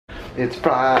It's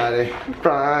Friday,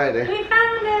 Friday. We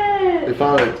found it! We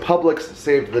found it. Publix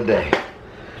saved the day.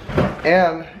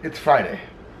 And it's Friday.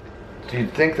 So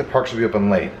you'd think the park should be open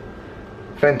late.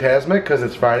 Fantasmic, because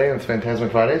it's Friday and it's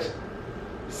Fantasmic Fridays,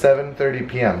 7:30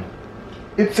 p.m.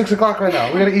 It's 6 o'clock right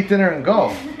now. We gotta eat dinner and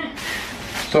go.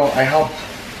 So I helped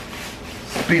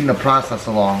speeding the process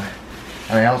along.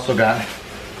 And I also got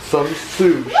some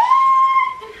sushi.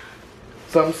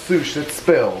 Some sushi that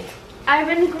spilled. I've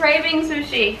been craving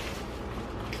sushi.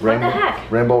 Rainbow, what the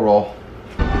heck? Rainbow roll.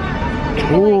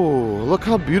 Ooh, look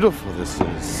how beautiful this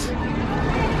is.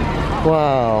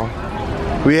 Wow.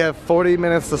 We have 40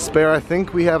 minutes to spare. I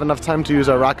think we have enough time to use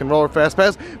our rock and roller fast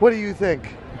pass. What do you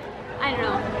think? I don't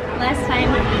know. Last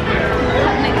time,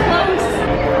 cut my close.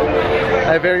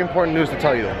 I have very important news to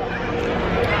tell you.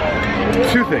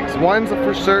 Two things. One's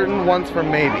for certain, one's for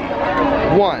maybe.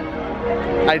 One,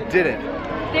 I did it.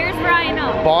 There's where I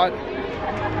know.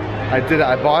 I did it.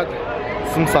 I bought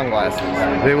some sunglasses.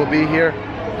 They will be here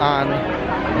on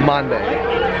Monday.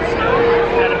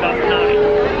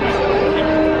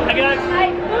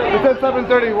 It's at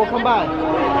 7:30. We'll come by.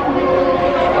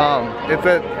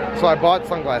 So I bought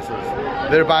sunglasses.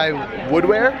 They're by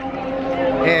Woodwear,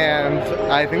 and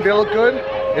I think they look good.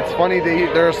 It's funny,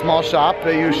 they're a small shop.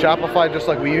 They use Shopify just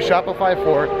like we use Shopify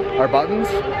for our buttons.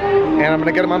 And I'm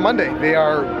gonna get them on Monday. They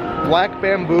are black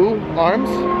bamboo arms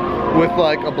with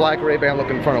like a black Ray-Ban look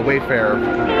in front of Wayfair.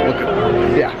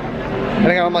 Yeah. And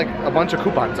I got them like a bunch of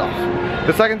coupons off.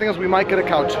 The second thing is we might get a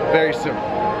couch very soon.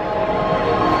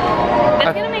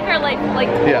 It's gonna make our life like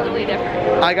totally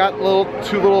different. I got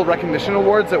two little recognition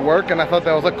awards at work, and I thought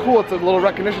that was like cool. It's a little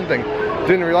recognition thing.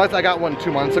 Didn't realize I got one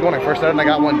 2 months ago when I first started, and I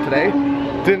got one today.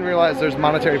 Didn't realize there's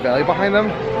monetary value behind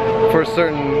them for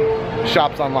certain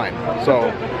shops online.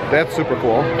 So that's super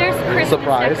cool. There's Christmas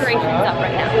decorations up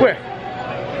right now. Where?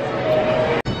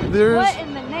 There's. What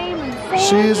in the name of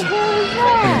She's.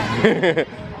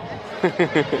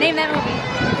 Name that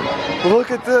movie. Look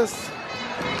at this.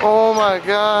 Oh my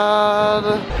god.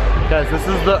 Guys, this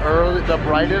is the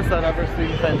brightest I've ever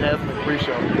seen Fantasmic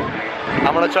pre-show.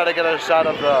 I'm gonna try to get a shot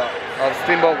of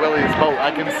Steamboat Willie's boat.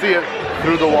 I can see it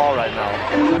through the wall right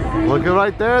now. Look at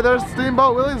right there, there's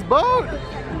Steamboat Willie's boat.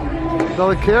 With all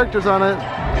the characters on it.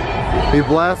 He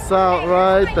blasts out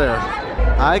right there.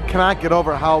 I cannot get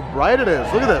over how bright it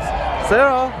is. Look at this.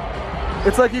 Sarah,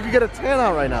 it's like you could get a tan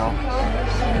out right now.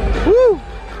 Woo!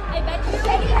 I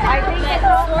think that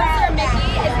Sorcerer Mickey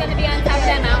is going to be on top of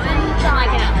that mountain.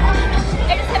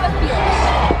 I just have a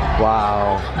feeling.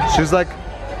 Wow.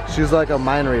 She's like a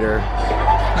mind reader.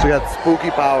 She got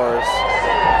spooky powers.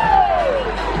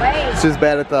 She's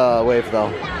bad at the wave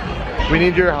though. We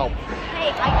need your help.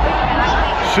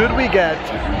 Should we get,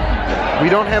 we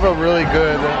don't have a really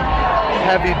good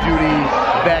heavy duty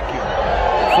vacuum.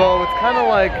 So it's kind of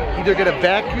like either get a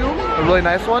vacuum, a really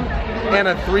nice one, and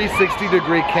a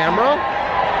 360-degree camera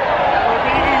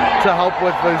to help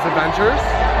with these adventures,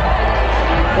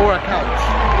 or a couch.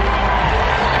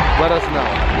 Let us know.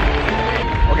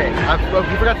 Okay,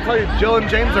 we forgot to tell you, Jill and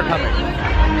James are coming.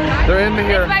 They're in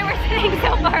here. That's why we're sitting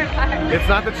so far apart. It's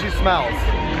not that she smells,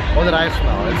 or that I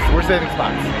smell. We're saving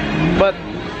spots. But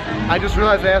I just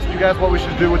realized I asked you guys what we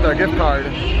should do with our gift card,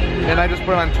 and I just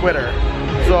put it on Twitter.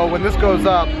 So when this goes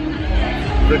up,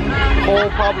 the poll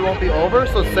probably won't be over,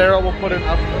 so Sarah will put an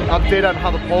update on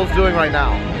how the poll's doing right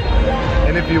now.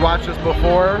 And if you watch this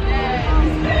before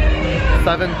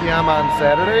 7 p.m. on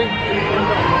Saturday,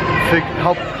 to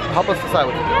help us decide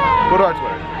what to do. Go to our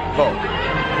Twitter, vote.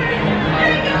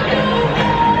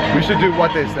 We should do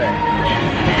what they say.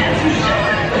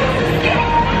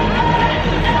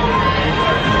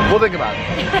 We'll think about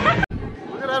it.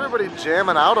 Look at everybody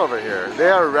jamming out over here. They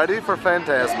are ready for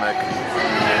Fantasmic.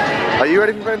 Are you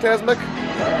ready for Fantasmic?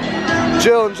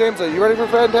 Jill and James, are you ready for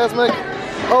Fantasmic?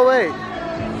 Oh wait.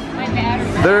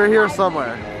 They're here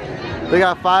somewhere. They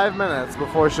got 5 minutes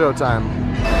before showtime.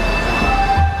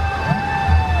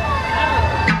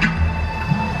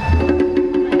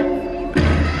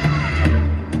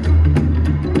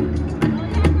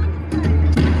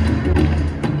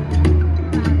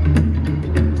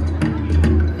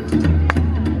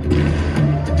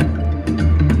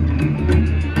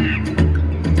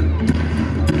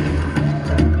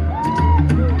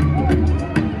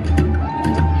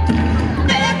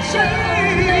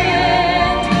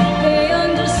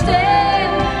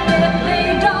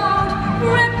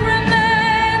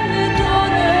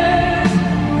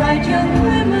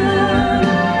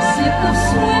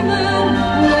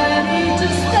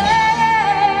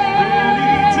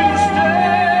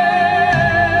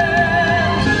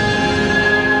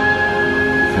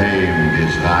 Fame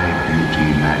is thy beauty,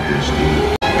 majesty.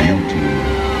 Beauty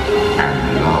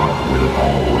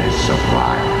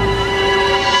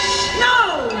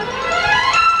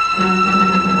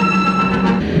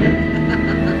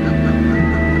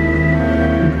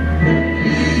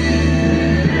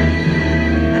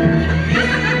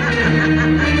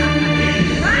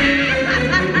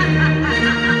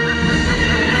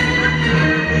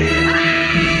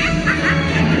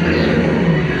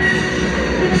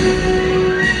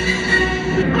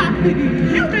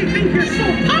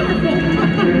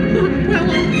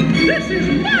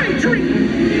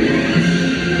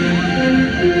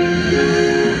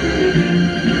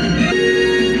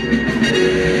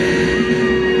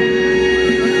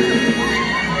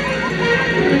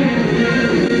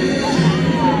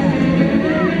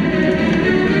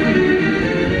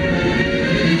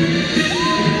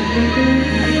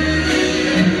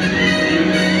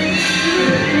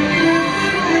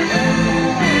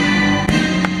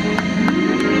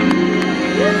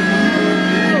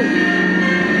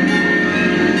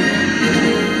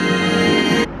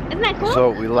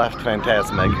left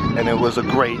Fantasmic, and it was a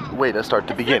great way to start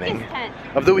the beginning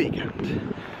of the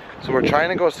weekend. So we're trying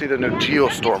to go see the new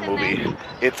Geostorm movie.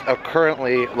 It's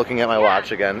currently, looking at my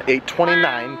watch again,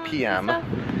 8:29 p.m.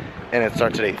 and it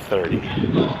starts at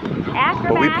 8:30.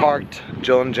 But we parked,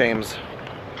 Jill and James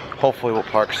hopefully will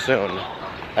park soon.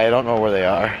 I don't know where they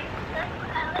are,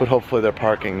 but hopefully they're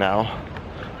parking now.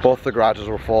 Both the garages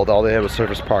were full. All they had was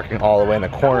surface parking all the way in the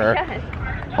corner,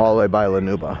 all the way by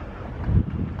Lanuba.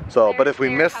 So, but if we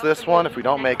miss this one, if we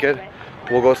don't make it,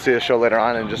 we'll go see a show later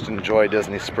on and just enjoy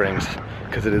Disney Springs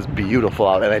because it is beautiful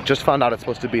out. And I just found out it's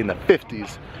supposed to be in the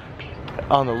 50s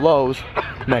on the lows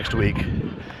next week.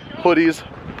 Hoodies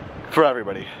for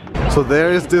everybody. So there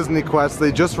is Disney Quest.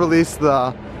 They just released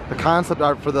the concept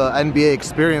art for the NBA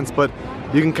experience, but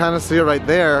you can kind of see it right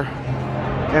there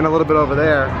and a little bit over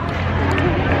there.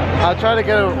 I'll try to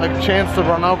get a chance to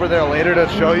run over there later to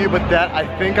show you, but that, I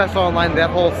think I saw online,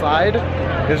 that whole side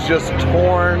is just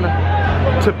torn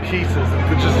to pieces.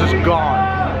 It's just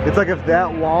gone. It's like if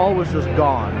that wall was just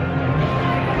gone.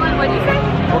 What did you say?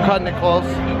 We're cutting it close.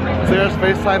 Sarah's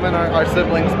FaceTiming our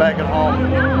siblings back at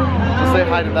home to say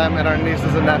hi to them and our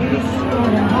nieces and nephews.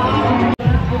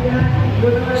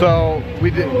 So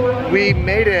we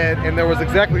made it, and there was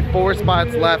exactly 4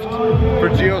 spots left for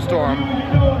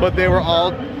Geostorm, but they were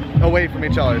all away from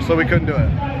each other, so we couldn't do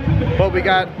it. But we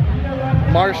got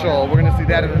Marshall. We're gonna see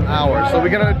that in an hour. So we're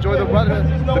gonna enjoy the weather,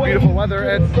 the beautiful weather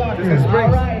at Disney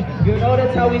Springs. You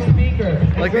notice how we speak her.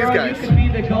 Like girl, these guys. You could be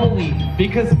the goalie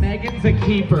because Megan's a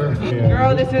keeper. Yeah.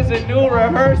 Girl, this is a new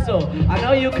rehearsal. I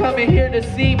know you coming here to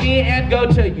see me and go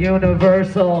to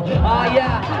Universal. Oh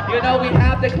yeah, you know we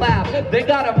have to clap. They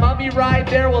got a mummy ride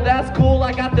there. Well, that's cool.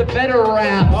 I got the better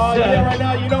raps. Oh yeah, right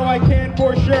now you know I can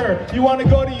for sure. You want to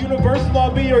go to Universal?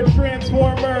 I'll be your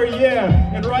transformer.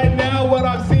 Yeah. And right now, what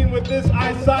I've seen with this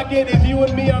eye socket is you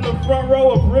and me on the front row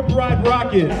of Rip Ride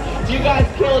Rockets. You guys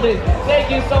killed it.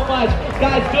 Thank you so much.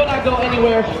 Guys, do not go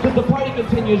anywhere because the party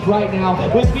continues right now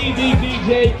with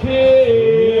DJ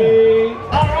King.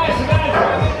 Alright, so guys,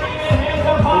 hands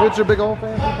up high. Look at your big old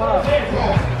fancy pop.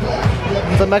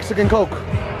 It's a Mexican Coke.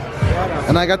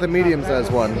 And I got the medium size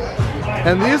one.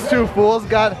 And these two fools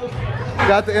got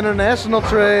the international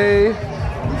tray.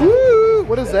 Woo!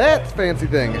 What is that fancy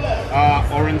thing?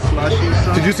 Orange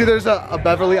slushy. Did you see there's a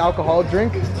Beverly alcoholic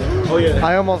drink? Oh yeah.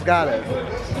 I almost got it,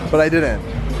 but I didn't.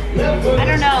 I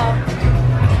don't know.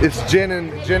 It's gin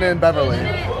and Beverly.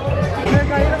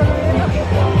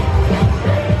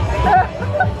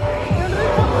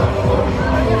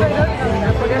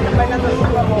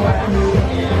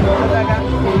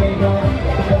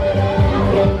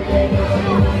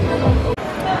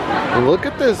 Look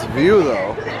at this view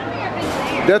though.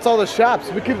 That's all the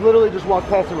shops. We could literally just walk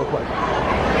past it real quick.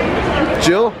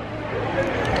 Jill?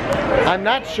 I'm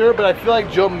not sure, but I feel like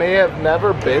Jill may have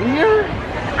never been here.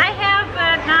 I have,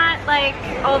 but not like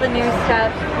all the new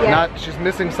stuff. Yeah. She's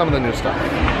missing some of the new stuff.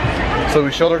 So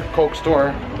we showed her Coke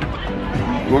store.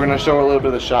 We're gonna show her a little bit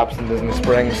of the shops in Disney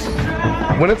Springs.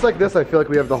 When it's like this, I feel like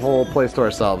we have the whole place to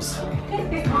ourselves.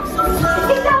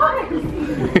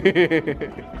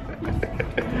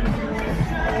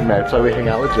 That's why we hang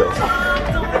out with Jill.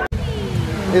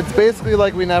 It's basically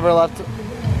like we never left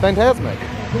Fantasmic.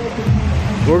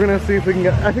 We're gonna see if we can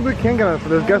get, I think we can get on it, so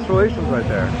there's guest relations right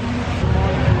there.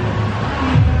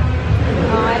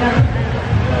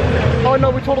 Oh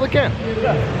no, we totally can.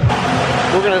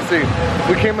 We're gonna see.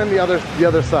 We came in the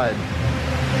other side,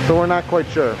 so we're not quite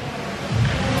sure.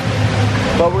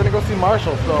 But we're gonna go see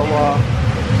Marshall, so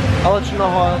I'll let you know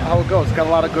how it goes. It's got a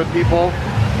lot of good people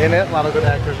in it, a lot of good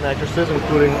actors and actresses,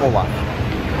 including Olaf.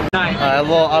 A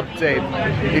little update.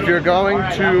 If you're going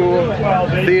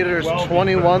to theaters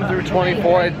 21 through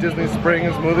 24 at Disney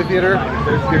Springs movie theater,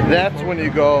 that's when you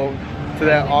go to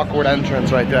that awkward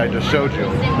entrance right there I just showed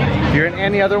you. If you're in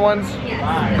any other ones,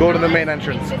 go to the main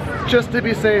entrance. Just to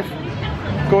be safe,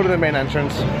 go to the main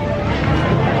entrance.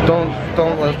 Don't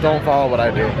follow what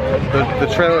I do. The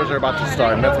trailers are about to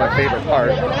start, and that's my favorite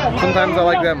part. Sometimes I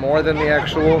like that more than the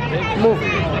actual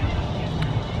movie.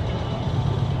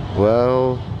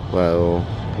 Well.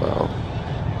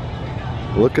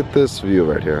 Look at this view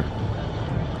right here.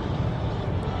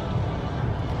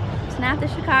 It's not the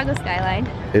Chicago skyline.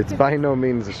 It's by no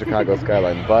means the Chicago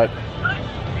skyline, but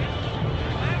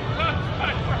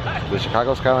the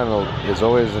Chicago skyline is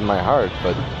always in my heart,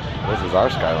 but this is our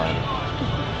skyline.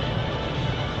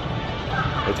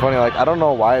 It's funny, like, I don't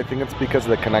know why. I think it's because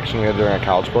of the connection we had during our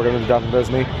college program with Downtown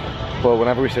Disney. But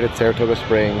whenever we stayed at Saratoga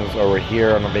Springs or we're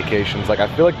here on the vacations, like, I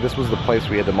feel like this was the place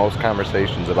we had the most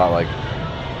conversations about, like,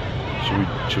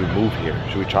 should we move here?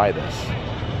 Should we try this?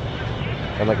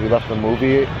 And like, we left the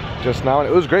movie just now. And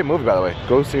it was a great movie, by the way.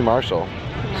 Go see Marshall.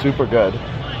 Super good.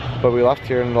 But we left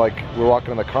here and like we're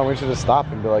walking in the car and we should just stop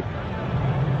and be like,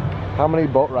 how many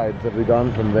boat rides have we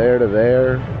gone from there to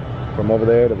there, from over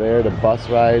there to there, to bus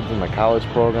rides and the college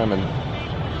program, and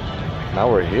now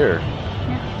we're here.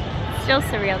 Yeah. It's still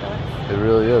surreal though. It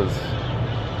really is.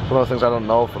 It's one of those things I don't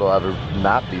know if it'll ever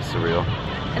not be surreal.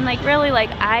 And like really,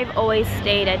 like I've always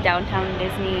stayed at downtown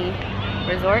Disney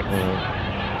resorts.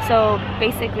 So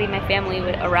basically my family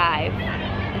would arrive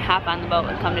and hop on the boat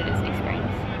and come to Disney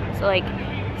Springs. So like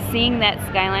seeing that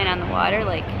skyline on the water,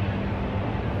 like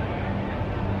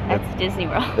that's Disney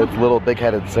World. That's little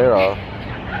big-headed Sarah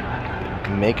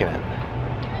making it.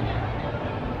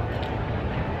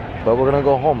 But we're gonna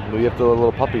go home. We have the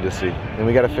little puppy to see. And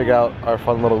we gotta figure out our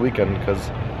fun little weekend because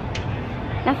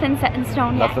nothing's set in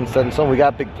stone yet. Nothing's set in stone. We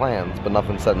got big plans, but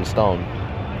nothing's set in stone.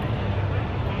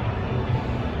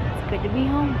 It's good to be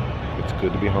home. It's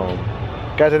good to be home.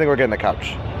 Guys, I think we're getting a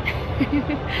couch.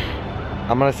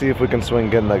 I'm gonna see if we can swing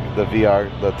getting the VR,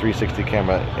 the 360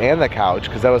 camera, and the couch,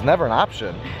 because that was never an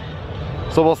option.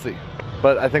 So we'll see.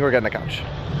 But I think we're getting a couch.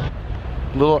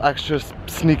 Little extra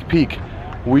sneak peek.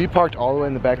 We parked all the way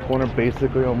in the back corner,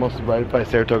 basically almost right by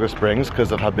Saratoga Springs,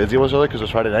 because of how busy it was earlier, because it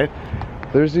was Friday night.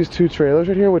 There's these two trailers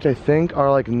right here, which I think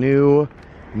are like new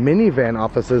minivan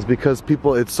offices because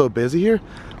people, it's so busy here.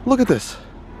 Look at this.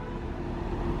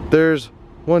 There's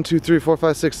 1, 2, 3, 4,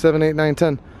 5, 6, 7, 8, 9,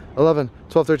 10, 11,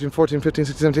 12, 13, 14, 15,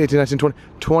 16, 17, 18, 19, 20.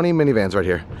 20 minivans right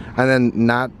here. And then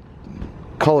not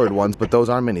colored ones, but those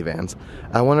are minivans.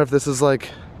 I wonder if this is like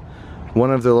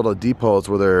one of the little depots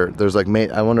where there's like,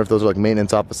 I wonder if those are like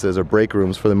maintenance offices or break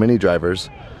rooms for the mini drivers.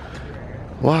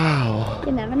 Wow.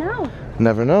 You never know.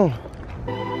 Never know.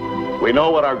 We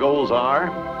know what our goals are.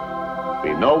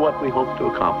 We know what we hope to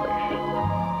accomplish.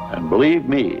 And believe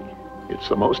me, it's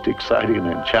the most exciting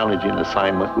and challenging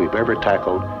assignment we've ever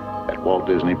tackled at Walt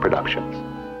Disney Productions.